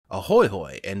Ahoy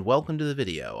hoy, and welcome to the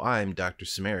video. I'm Doctor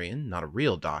Cimmerian, not a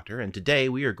real doctor, and today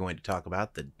we are going to talk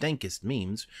about the dankest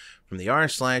memes from the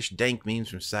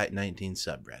r/DankMemesFromSite19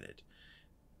 subreddit.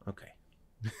 Okay,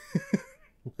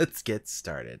 let's get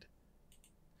started.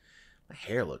 My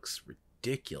hair looks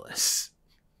ridiculous.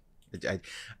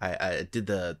 I did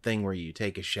the thing where you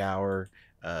take a shower,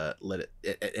 let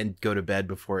it and go to bed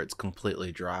before it's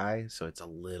completely dry, so it's a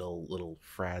little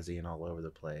frizzy and all over the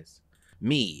place.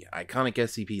 Me, iconic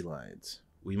SCP lines.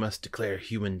 We must declare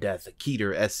human death a key to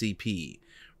SCP.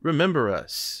 Remember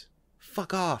us.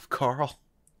 Fuck off, Carl.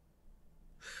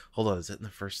 Hold on, is it in the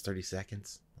first 30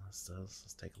 seconds? Let's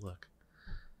take a look.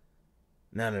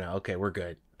 No. Okay, we're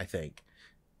good, I think.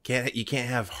 You can't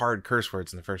have hard curse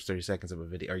words in the first 30 seconds of a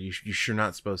video. Are you sure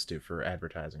not supposed to for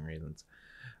advertising reasons?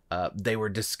 They were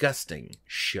disgusting.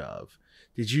 Shove.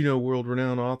 Did you know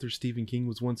world-renowned author Stephen King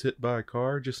was once hit by a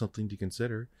car? Just something to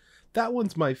consider. That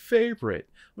one's my favorite.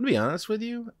 I'm gonna be honest with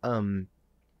you. I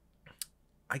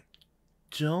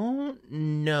don't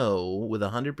know with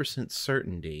 100%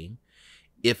 certainty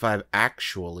if I've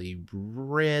actually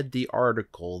read the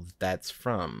article that's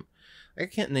from. I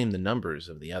can't name the numbers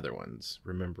of the other ones.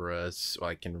 Remember us?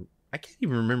 Well, I can't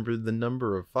even remember the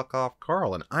number of Fuck Off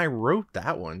Carl, and I wrote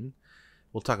that one.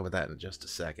 We'll talk about that in just a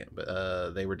second.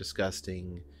 But they were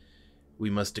disgusting. We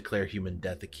must declare human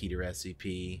death a key to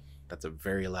SCP. That's a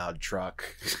very loud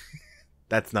truck.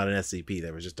 That's not an SCP.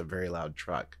 That was just a very loud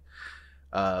truck.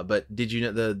 But did you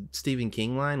know the Stephen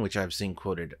King line, which I've seen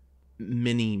quoted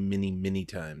many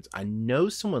times? I know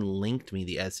someone linked me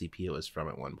the SCP it was from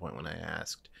at one point when I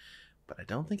asked, but I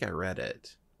don't think I read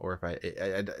it. Or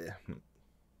if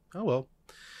oh well.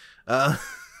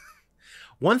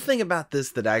 One thing about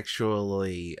this that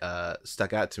actually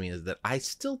stuck out to me is that I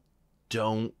still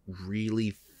don't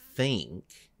really think,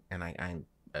 and I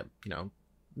you know,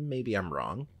 maybe I'm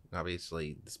wrong.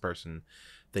 Obviously, this person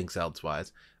thinks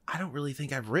elsewise. I don't really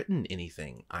think I've written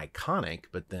anything iconic,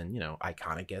 but then, you know,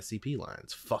 iconic SCP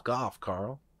lines. Fuck off,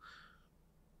 Carl.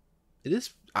 It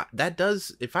is, that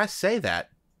does, if I say that,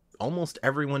 almost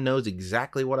everyone knows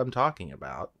exactly what I'm talking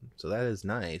about. So that is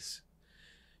nice.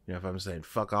 You know, if I'm saying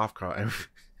fuck off, Carl,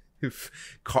 if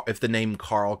the name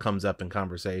Carl comes up in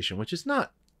conversation, which is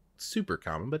not super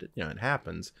common, but it, you know, it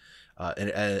happens in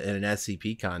an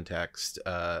SCP context,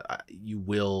 you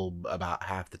will about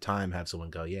half the time have someone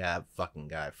go, yeah, that fucking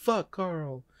guy, fuck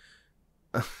Carl.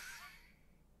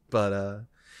 But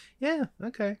yeah,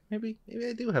 okay, maybe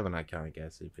I do have an iconic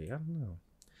SCP. I don't know.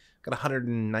 Got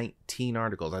 119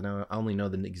 articles. I only know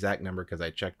the exact number because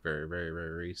I checked very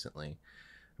recently.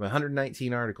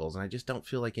 119 articles, and I just don't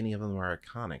feel like any of them are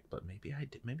iconic, but maybe I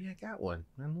did. Maybe I got one.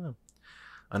 I don't know.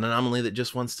 An anomaly that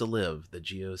just wants to live. The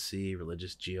GOC,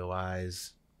 religious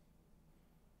GOIs.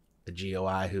 The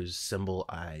GOI whose symbol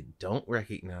I don't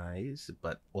recognize,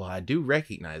 but, well, I do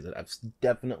recognize it. I've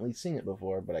definitely seen it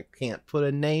before, but I can't put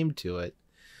a name to it.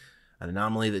 An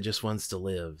anomaly that just wants to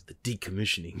live. The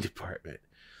decommissioning department.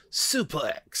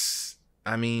 Suplex!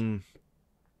 I mean,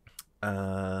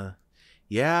 yeah,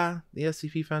 the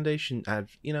SCP Foundation,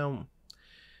 you know,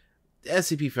 the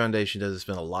SCP Foundation doesn't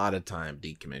spend a lot of time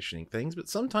decommissioning things, but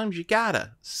sometimes you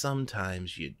gotta.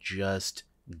 Sometimes you just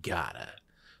gotta.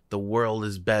 The world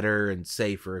is better and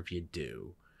safer if you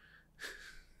do.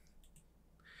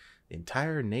 The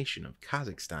entire nation of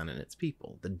Kazakhstan and its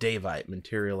people. The Davite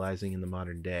materializing in the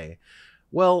modern day.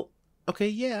 Well, okay,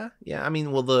 yeah. I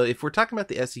mean, well, if we're talking about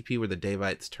the SCP where the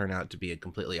Davites turn out to be a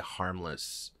completely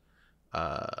harmless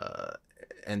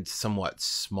and somewhat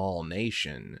small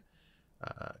nation,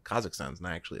 Kazakhstan's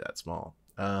not actually that small.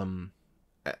 I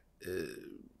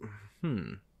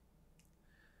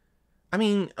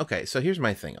mean, okay, so here's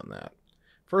my thing on that.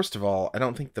 First of all, I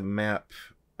don't think the map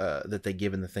that they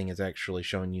give in the thing is actually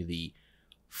showing you the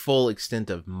full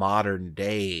extent of modern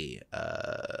day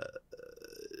the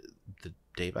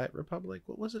Davite Republic.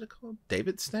 What was it called?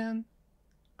 Davidstan?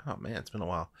 Oh man, it's been a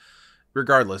while.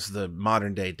 Regardless, the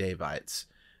modern day Davites.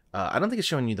 I don't think it's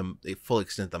showing you the full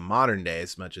extent of the modern day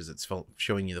as much as it's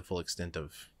showing you the full extent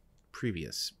of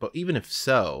previous. But even if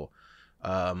so,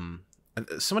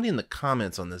 somebody in the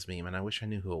comments on this meme, and I wish I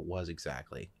knew who it was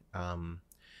exactly,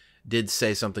 did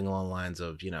say something along the lines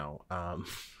of, you know,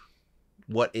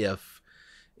 what if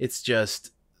it's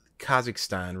just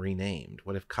Kazakhstan renamed?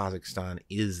 What if Kazakhstan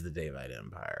is the Davite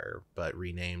Empire, but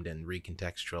renamed and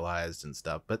recontextualized and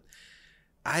stuff? But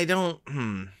I don't...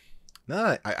 Now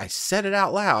that I said it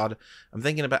out loud, I'm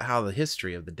thinking about how the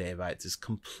history of the Davites is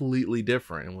completely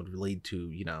different and would lead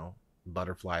to, you know,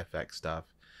 butterfly effect stuff.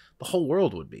 The whole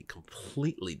world would be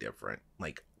completely different,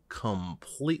 like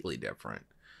completely different.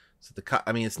 So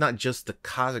I mean, it's not just the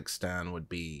Kazakhstan would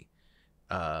be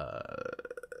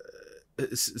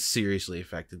seriously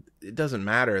affected. It doesn't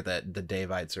matter that the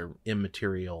Davites are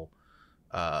immaterial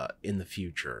in the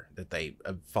future, that they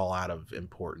fall out of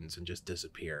importance and just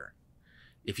disappear.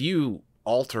 If you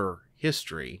alter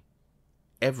history,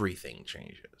 everything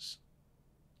changes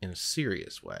in a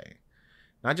serious way.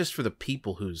 Not just for the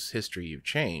people whose history you've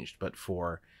changed, but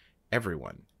for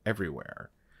everyone, everywhere.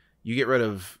 You get rid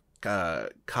of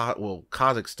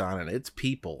Kazakhstan and its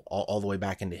people all the way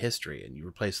back into history, and you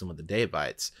replace them with the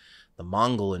Davites. The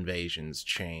Mongol invasions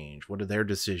change. What are their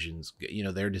decisions? You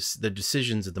know, the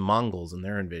decisions of the Mongols and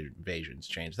their invasions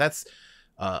change. That's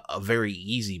a very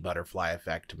easy butterfly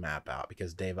effect to map out,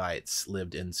 because Davites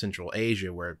lived in Central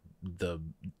Asia, where the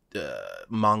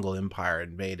Mongol Empire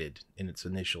invaded in its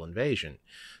initial invasion.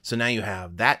 So now you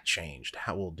have that changed.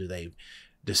 Do they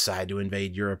decide to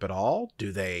invade Europe at all?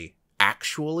 Do they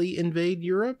actually invade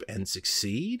Europe and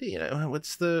succeed? You know,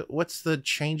 what's the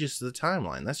changes to the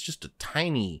timeline? That's just a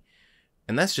tiny,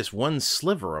 and that's just one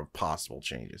sliver of possible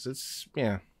changes. It's,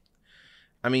 yeah.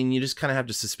 I mean, you just kind of have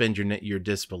to suspend your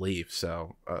disbelief.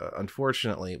 So,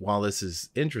 unfortunately, while this is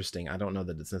interesting, I don't know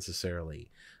that it's necessarily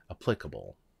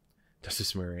applicable. Doctor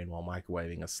Cimmerian, while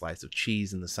microwaving a slice of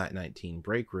cheese in the Site19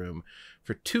 break room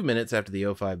for 2 minutes after the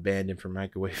O5 banned him from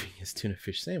microwaving his tuna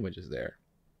fish sandwiches there.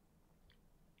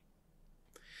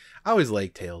 I always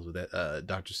like tales with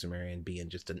Doctor Cimmerian being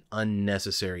just an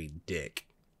unnecessary dick.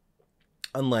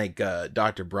 Unlike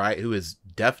Dr. Bright, who is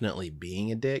definitely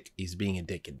being a dick. He's being a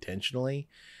dick intentionally.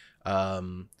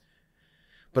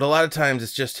 But a lot of times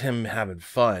it's just him having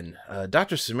fun.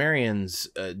 Dr. Cimmerian's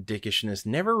dickishness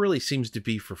never really seems to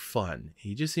be for fun.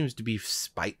 He just seems to be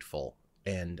spiteful,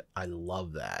 and I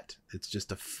love that. It's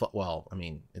just well, I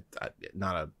mean,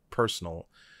 not in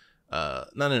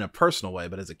a personal way,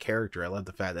 but as a character, I love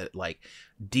the fact that, like,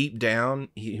 deep down,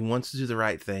 he wants to do the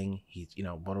right thing. He's, you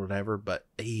know, whatever, but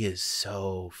he is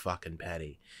so fucking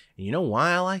petty. And you know why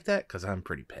I like that? Because I'm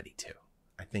pretty petty too.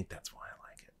 I think that's why I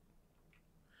like it.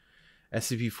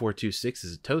 SCP-426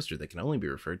 is a toaster that can only be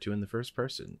referred to in the first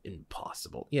person.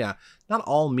 Impossible. Yeah, not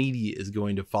all media is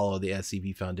going to follow the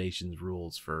SCP Foundation's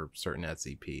rules for certain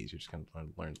SCPs. You're just going to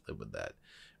learn to live with that.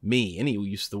 Me, any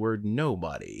use of the word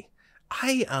nobody.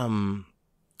 I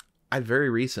very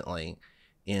recently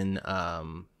in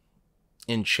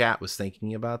chat was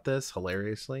thinking about this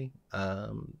hilariously.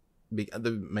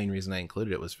 The main reason I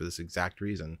included it was for this exact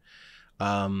reason.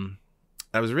 I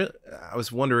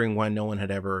was wondering why no one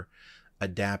had ever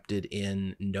adapted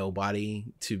in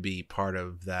Nobody to be part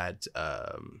of that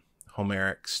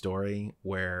Homeric story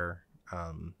where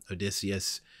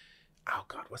Odysseus, oh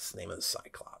god, what's the name of the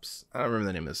Cyclops? I don't remember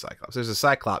the name of the Cyclops. There's a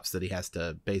Cyclops that he has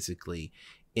to basically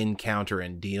encounter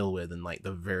and deal with in, like,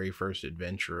 the very first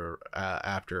adventure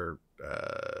after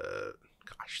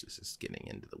gosh, this is getting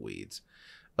into the weeds.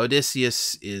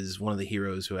 Odysseus is one of the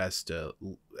heroes who has to,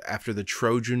 after the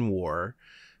Trojan War,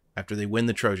 after they win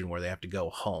the Trojan War, they have to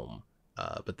go home.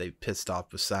 But they pissed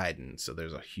off Poseidon, so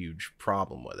there's a huge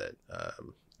problem with it.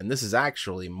 And this is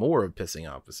actually more of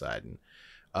pissing off Poseidon.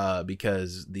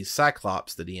 Because the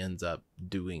Cyclops that he ends up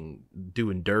doing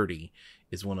dirty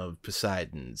is one of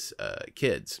Poseidon's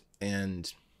kids.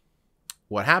 And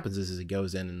what happens is he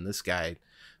goes in, and this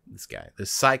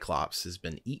Cyclops has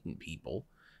been eating people,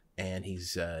 and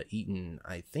he's eaten,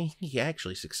 I think he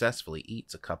actually successfully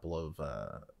eats a couple of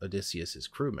Odysseus's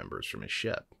crew members from his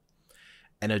ship.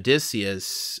 And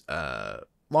Odysseus,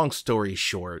 long story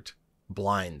short,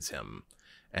 blinds him.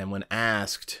 And when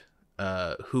asked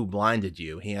who blinded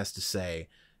you, he has to say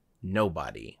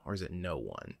nobody, or is it no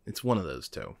one? It's one of those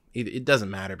two. It doesn't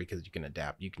matter, because you can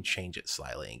adapt, you can change it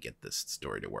slightly and get this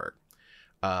story to work.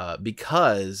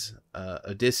 Because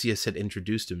Odysseus had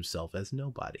introduced himself as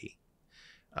nobody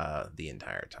the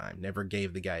entire time, never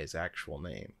gave the guy his actual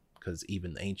name, because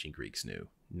even the ancient Greeks knew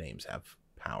names have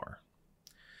power.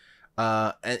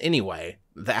 And anyway,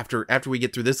 after we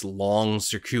get through this long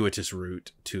circuitous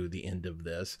route to the end of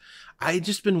this, I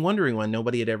just been wondering why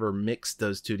nobody had ever mixed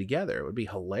those two together. It would be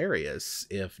hilarious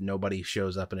if nobody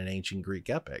shows up in an ancient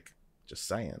Greek epic. Just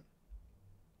saying.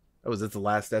 Oh, was it the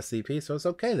last SCP? So it's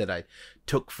okay that I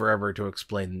took forever to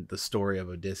explain the story of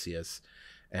Odysseus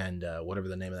and whatever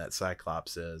the name of that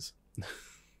Cyclops is.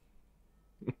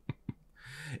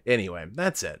 Anyway,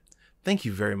 that's it. Thank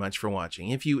you very much for watching.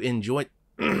 If you enjoyed...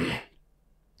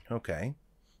 Okay.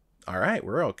 All right,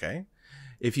 we're okay.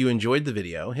 If you enjoyed the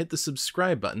video, hit the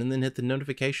subscribe button and then hit the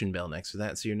notification bell next to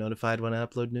that so you're notified when I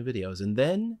upload new videos. And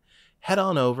then head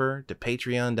on over to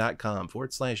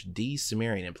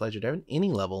patreon.com/DCimmerian and pledge at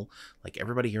any level, like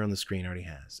everybody here on the screen already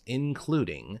has,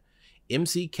 including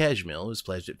MC Kejmil, who's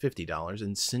pledged at $50,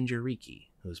 and Sinjariki,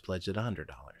 who's pledged at $100.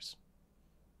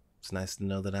 It's nice to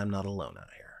know that I'm not alone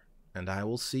out here. And I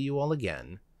will see you all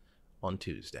again on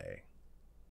Tuesday.